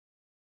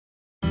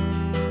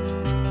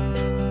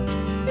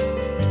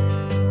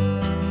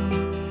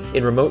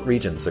In remote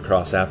regions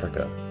across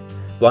Africa,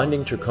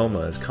 blinding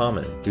trachoma is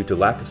common due to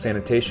lack of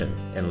sanitation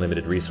and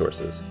limited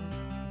resources.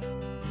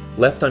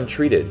 Left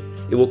untreated,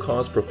 it will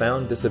cause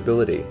profound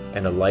disability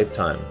and a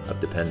lifetime of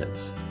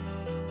dependence.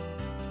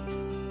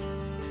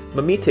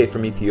 Mamite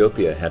from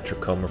Ethiopia had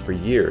trachoma for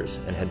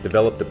years and had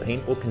developed a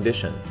painful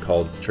condition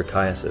called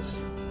trichiasis.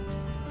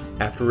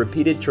 After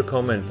repeated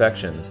trachoma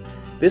infections,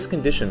 this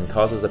condition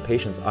causes a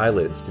patient's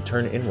eyelids to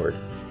turn inward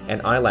and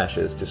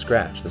eyelashes to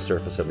scratch the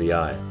surface of the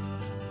eye.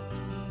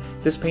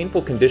 This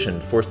painful condition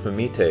forced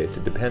Mamite to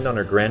depend on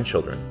her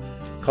grandchildren,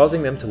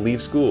 causing them to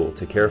leave school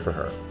to care for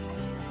her.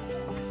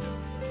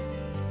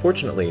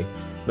 Fortunately,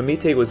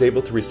 Mamite was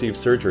able to receive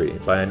surgery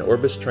by an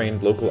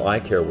Orbis-trained local eye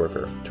care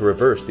worker to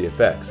reverse the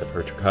effects of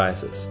her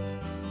trichiasis.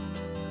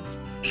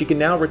 She can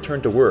now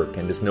return to work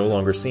and is no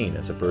longer seen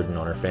as a burden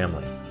on her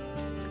family.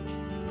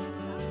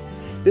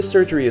 This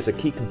surgery is a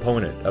key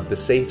component of the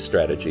SAFE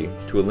strategy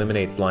to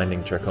eliminate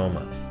blinding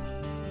trachoma.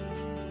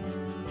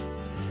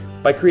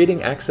 By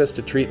creating access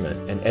to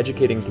treatment and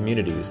educating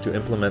communities to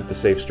implement the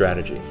SAFE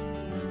strategy,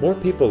 more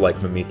people like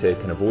Mamite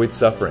can avoid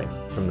suffering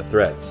from the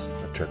threats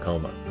of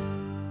trachoma.